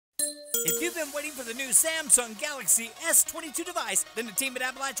If you've been waiting for the new Samsung Galaxy S22 device, then the team at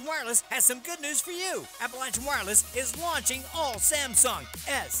Appalachian Wireless has some good news for you. Appalachian Wireless is launching all Samsung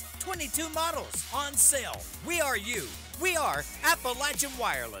S22 models on sale. We are you. We are Appalachian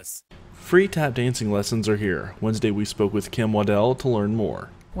Wireless. Free tap dancing lessons are here. Wednesday we spoke with Kim Waddles to learn more.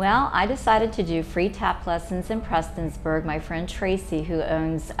 Well, I decided to do free tap lessons in Prestonsburg. My friend Tracy, who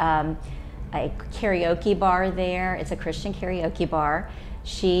owns a karaoke bar there, it's a Christian karaoke bar.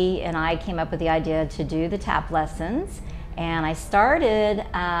 She and I came up with the idea to do the tap lessons, and I started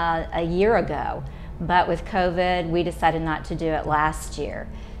a year ago, but with COVID we decided not to do it last year.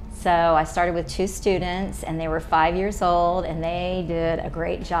 So I started with 2 students, and they were 5 years old, and they did a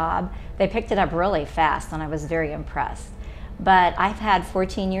great job. They picked it up really fast, and I was very impressed. But I've had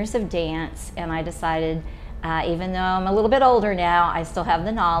 14 years of dance, and I decided, even though I'm a little bit older now, I still have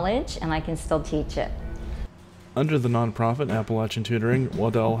the knowledge, and I can still teach it. Under the nonprofit Appalachian Tutoring,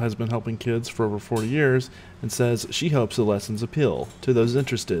 Waddell has been helping kids for over 40 years and says she hopes the lessons appeal to those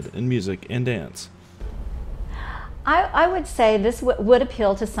interested in music and dance. I would say this would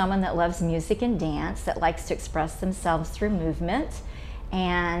appeal to someone that loves music and dance, that likes to express themselves through movement,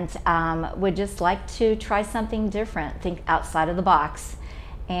 and would just like to try something different, think outside of the box.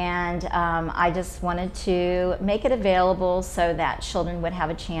 And I just wanted to make it available so that children would have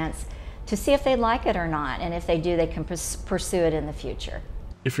a chance to see if they like it or not, and if they do, they can pursue it in the future.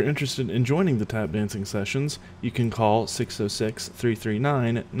 If you're interested in joining the tap dancing sessions, you can call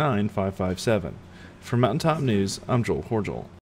 606-339-9557. For Mountaintop News, I'm Joel Cordial.